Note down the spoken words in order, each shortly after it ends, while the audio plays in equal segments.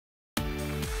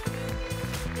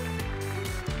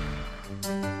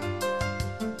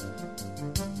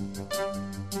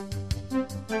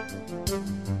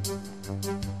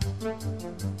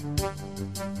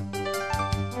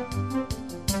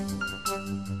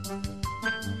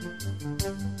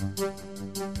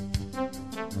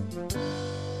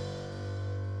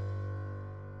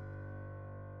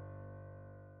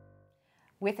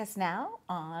With us now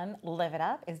on Live It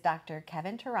Up is Dr.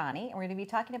 Kevin Tehrani, and we're going to be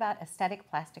talking about aesthetic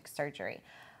plastic surgery.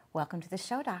 Welcome to the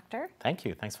show, Doctor. Thank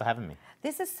you. Thanks for having me.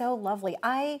 This is so lovely.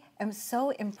 I am so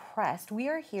impressed. We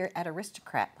are here at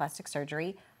Aristocrat Plastic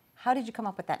Surgery. How did you come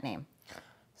up with that name?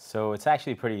 So it's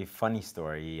actually a pretty funny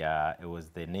story. It was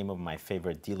the name of my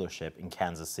favorite dealership in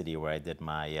Kansas City where I did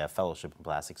my fellowship in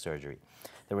plastic surgery.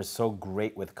 They were so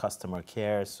great with customer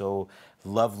care, so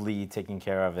lovely taking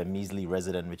care of a measly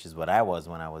resident, which is what I was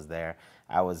when I was there.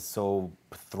 I was so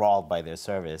enthralled by their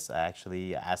service. I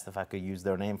actually asked if I could use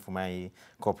their name for my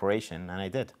corporation, and I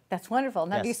did. That's wonderful.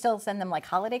 Now, Yes. do you still send them like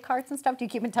holiday cards and stuff? Do you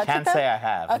keep in touch Can't with them? say I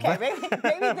have. Okay,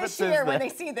 maybe this year when they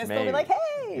see this, they'll be like,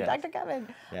 hey, Yes. Dr.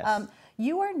 Kevin. Yes.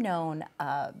 You are known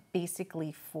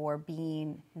basically for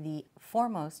being the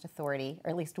foremost authority, or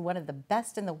at least one of the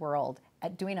best in the world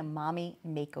at doing a mommy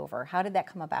makeover. How did that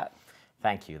come about?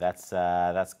 Thank you.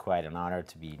 That's quite an honor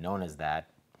to be known as that.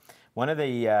 One of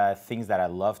the things that I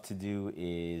love to do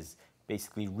is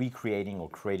basically recreating or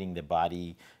creating the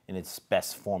body in its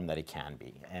best form that it can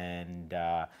be. And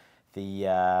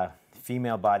the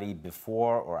female body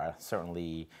before or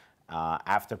certainly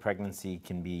after pregnancy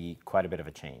can be quite a bit of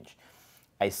a change.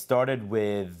 I started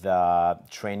with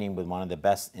training with one of the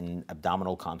best in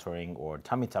abdominal contouring or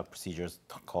tummy tuck procedures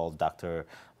called Dr.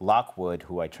 Lockwood,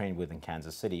 who I trained with in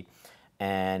Kansas City.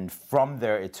 And from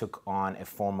there, it took on a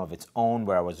form of its own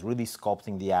where I was really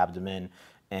sculpting the abdomen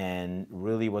and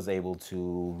really was able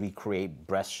to recreate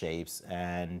breast shapes.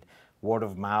 And word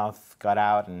of mouth got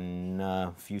out and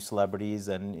a few celebrities,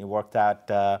 and it worked out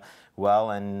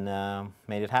well and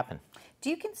made it happen. Do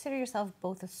you consider yourself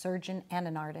both a surgeon and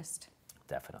an artist?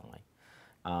 Definitely.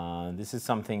 This is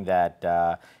something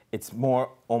that it's more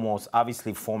almost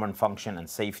obviously form and function and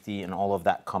safety and all of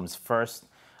that comes first.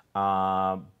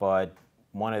 But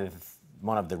one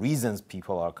of the reasons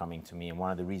people are coming to me and one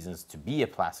of the reasons to be a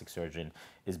plastic surgeon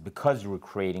is because you're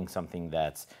creating something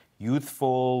that's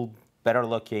youthful, better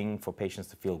looking, for patients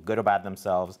to feel good about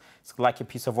themselves. It's like a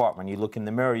piece of art. When you look in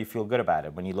the mirror, you feel good about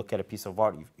it. When you look at a piece of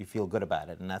art, you feel good about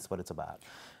it, and that's what it's about.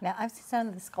 Now, I've seen some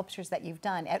of the sculptures that you've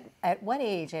done. At what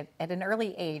age, at an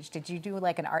early age, did you do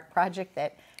like an art project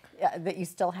that you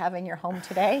still have in your home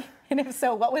today? And if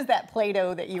so, what was that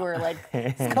Play-Doh that you were like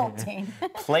sculpting?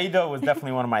 Play-Doh was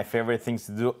definitely one of my favorite things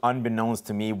to do, unbeknownst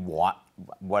to me what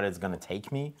it's going to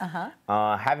take me.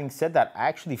 Having said that, I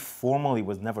actually formally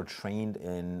was never trained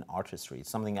in artistry. It's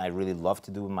something I really love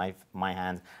to do with my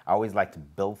hands. I always like to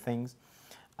build things.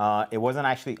 It wasn't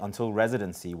actually until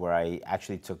residency where I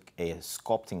actually took a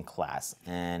sculpting class.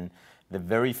 And the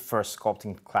very first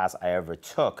sculpting class I ever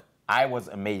took, I was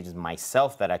amazed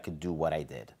myself that I could do what I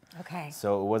did. Okay.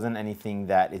 So it wasn't anything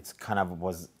that it's kind of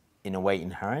was in a way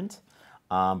inherent,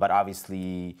 but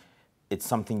obviously it's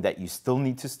something that you still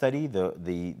need to study,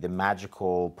 the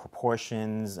magical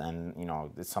proportions, and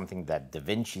it's something that Da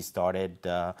Vinci started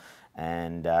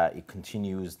and it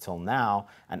continues till now.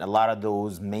 And a lot of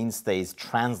those mainstays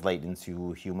translate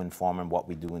into human form and what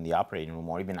we do in the operating room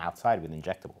or even outside with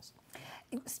injectables.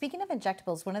 Speaking of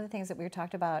injectables, one of the things that we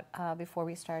talked about before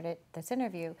we started this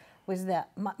interview was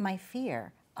that my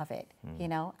fear of it.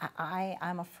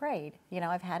 I'm afraid.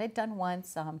 I've had it done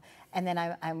once, and then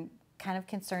I'm kind of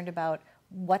concerned about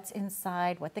what's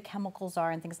inside, what the chemicals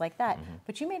are, and things like that.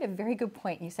 But you made a very good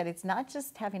point. You said it's not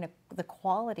just having the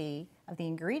quality of the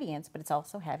ingredients, but it's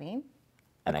also having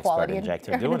an expert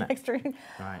injector doing it.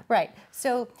 Right.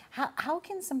 So how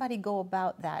can somebody go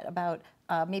about that? About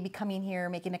maybe coming here,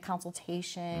 making a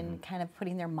consultation, kind of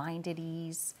putting their mind at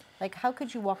ease? Like, how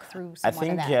could you walk through some of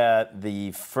that? I think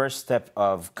the first step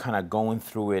of kind of going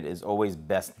through it is always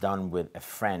best done with a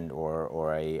friend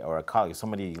or a colleague,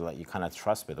 somebody like you kind of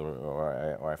trust with,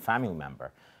 or a family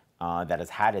member that has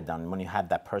had it done. When you have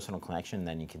that personal connection,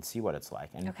 then you can see what it's like.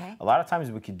 And a lot of times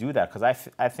we could do that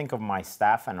because I think of my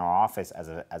staff and our office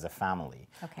as a family.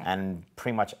 And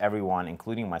pretty much everyone,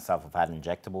 including myself, have had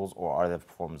injectables or other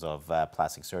forms of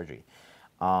plastic surgery.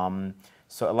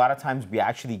 So a lot of times we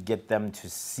actually get them to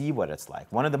see what it's like.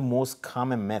 One of the most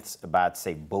common myths about,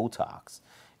 say, Botox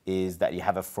is that you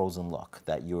have a frozen look,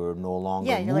 that you're no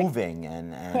longer moving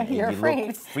and you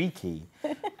look freaky.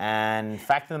 And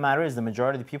fact of the matter is the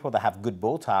majority of the people that have good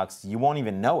Botox, you won't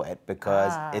even know it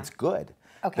because it's good.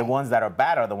 The ones that are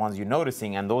bad are the ones you're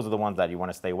noticing, and those are the ones that you want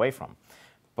to stay away from.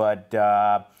 But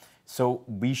so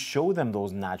we show them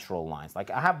those natural lines. Like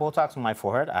I have Botox on my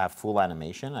forehead. I have full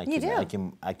animation. I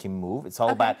can move. It's all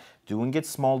about doing it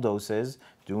small doses,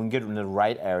 doing it in the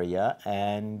right area,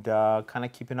 and kind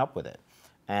of keeping up with it.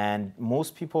 And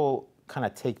most people kind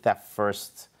of take that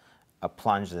first a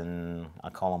plunge, and I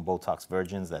call them Botox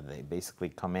virgins, that they basically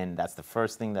come in, that's the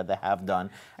first thing that they have done.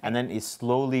 And then it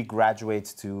slowly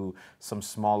graduates to some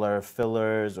smaller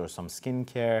fillers or some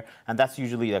skincare. And that's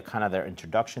usually kind of their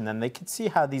introduction. And they can see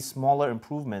how these smaller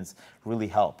improvements really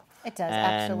help. It does,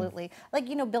 absolutely. Like,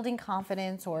 you know, building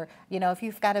confidence, or, you know, if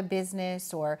you've got a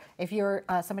business, or if you're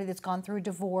somebody that's gone through a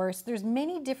divorce, there's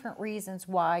many different reasons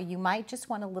why you might just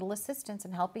want a little assistance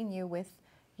in helping you with,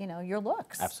 you know, your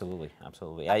looks. Absolutely,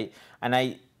 absolutely.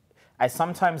 I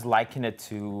sometimes liken it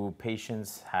to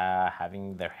patients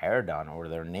having their hair done or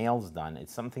their nails done.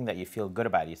 It's something that you feel good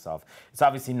about yourself. It's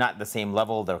obviously not the same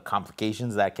level. There are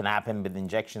complications that can happen with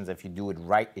injections. If you do it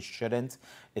right, it shouldn't.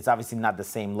 It's obviously not the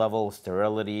same level,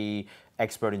 sterility,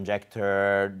 expert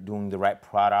injector, doing the right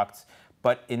products.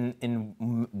 But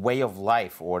in way of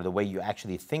life, or the way you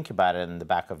actually think about it in the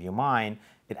back of your mind,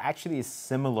 it actually is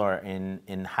similar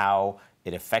in how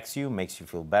it affects you, makes you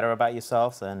feel better about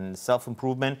yourself, and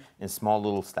self-improvement in small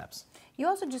little steps. You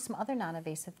also do some other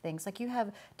non-invasive things, like you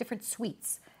have different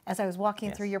suites. As I was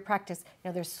walking through your practice, you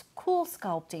know, there's cool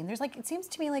sculpting. There's like, it seems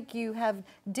to me like you have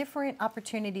different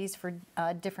opportunities for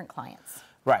different clients.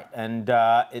 Right, and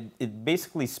it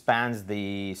basically spans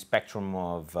the spectrum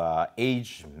of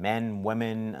age, men,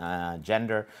 women,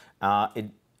 gender.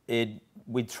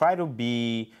 We try to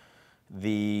be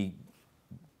the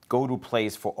go-to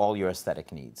place for all your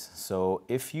aesthetic needs. So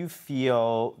if you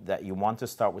feel that you want to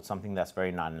start with something that's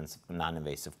very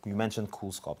non-invasive, you mentioned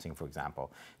cool sculpting, for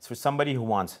example. It's for somebody who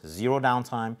wants zero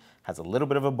downtime, has a little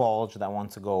bit of a bulge that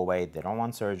wants to go away, they don't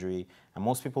want surgery, and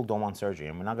most people don't want surgery,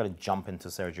 and we're not gonna jump into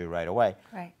surgery right away.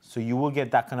 Right. So you will get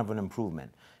that kind of an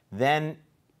improvement. Then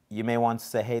you may want to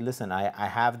say, hey, listen, I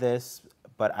have this,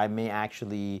 but I may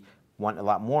actually want a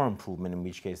lot more improvement, in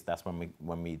which case that's when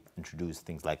we introduce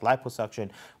things like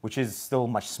liposuction, which is still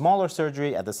much smaller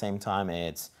surgery. At the same time,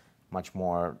 it's much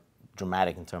more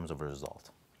dramatic in terms of a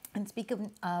result. And speaking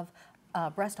of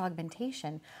breast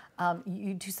augmentation,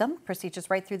 you do some procedures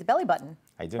right through the belly button.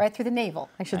 I do. Right through the navel,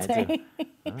 I should say.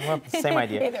 Well, same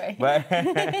idea. Either way. But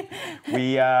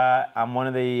I'm one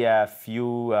of the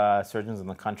few surgeons in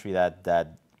the country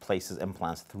that places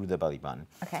implants through the belly button.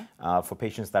 Okay. For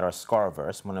patients that are scar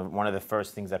averse, one of the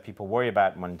first things that people worry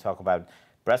about when you talk about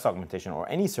breast augmentation, or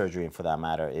any surgery for that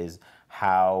matter, is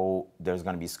how there's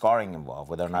going to be scarring involved,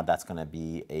 whether or not that's going to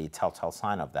be a telltale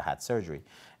sign of the had surgery.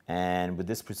 And with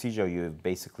this procedure, you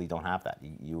basically don't have that.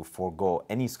 You forego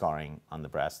any scarring on the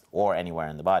breast or anywhere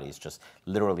in the body. It's just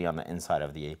literally on the inside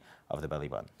of the belly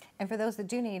button. And for those that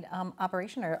do need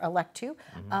operation or elect to,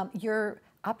 your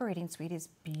operating suite is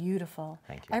beautiful.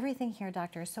 Thank you. Everything here,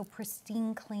 doctor, is so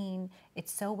pristine clean.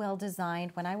 It's so well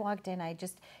designed. When I walked in,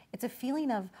 it's a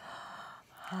feeling of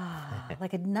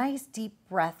like a nice deep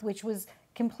breath, which was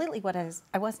completely what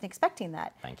I wasn't expecting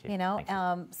that. Thank you. You know, Thank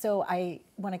you. so I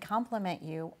want to compliment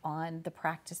you on the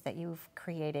practice that you've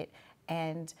created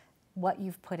and what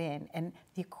you've put in, and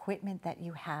the equipment that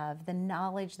you have, the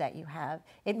knowledge that you have.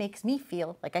 It makes me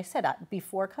feel, like I said,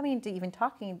 before coming to even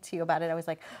talking to you about it, I was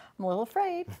like, I'm a little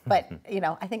afraid, but you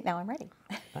know, I think now I'm ready.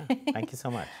 Thank you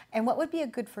so much. And what would be a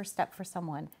good first step for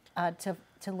someone to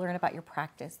learn about your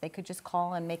practice? They could just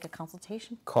call and make a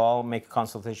consultation? Make a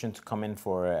consultation to come in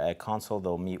for a consult.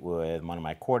 They'll meet with one of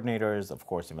my coordinators, of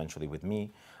course, eventually with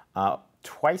me.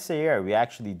 Twice a year, we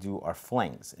actually do our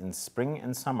flings. In spring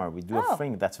and summer, we do a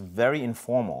fling that's very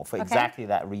informal for exactly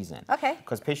that reason. Okay.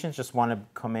 Because patients just want to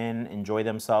come in, enjoy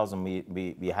themselves, and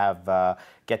we have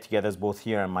get-togethers both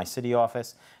here in my city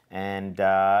office, and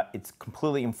it's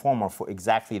completely informal for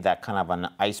exactly that kind of an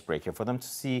icebreaker, for them to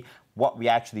see what we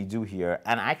actually do here,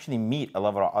 and actually meet a lot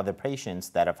of our other patients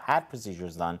that have had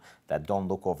procedures done that don't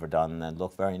look overdone and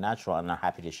look very natural, and are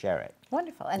happy to share it.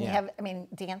 Wonderful. And you have, I mean,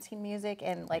 dancing music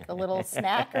and like a little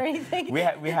snack or anything?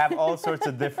 We have all sorts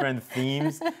of different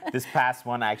themes. This past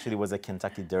one actually was a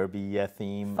Kentucky Derby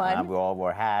theme. Fun. We all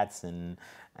wore hats and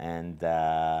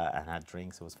had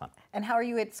drinks. It was fun. And how are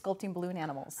you at sculpting balloon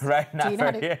animals? Right. Do you know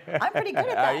how to, I'm pretty good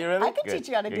at that. You really? I could Good. teach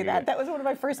you how to do that. Good. That was one of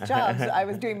my first jobs. I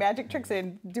was doing magic tricks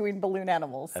and doing balloon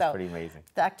animals. That's pretty amazing.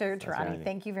 Dr. Tehrani,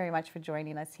 thank you very much for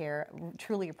joining us here.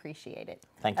 Truly appreciate it.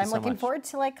 Thank you so much. I'm looking forward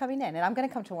to like coming in, and I'm going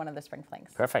to come to one of the spring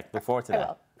flings. Perfect. Look forward to that. I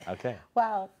will. Okay.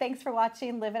 Wow. Thanks for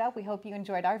watching Live It Up. We hope you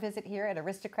enjoyed our visit here at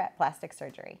Aristocrat Plastic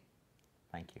Surgery.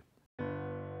 Thank you.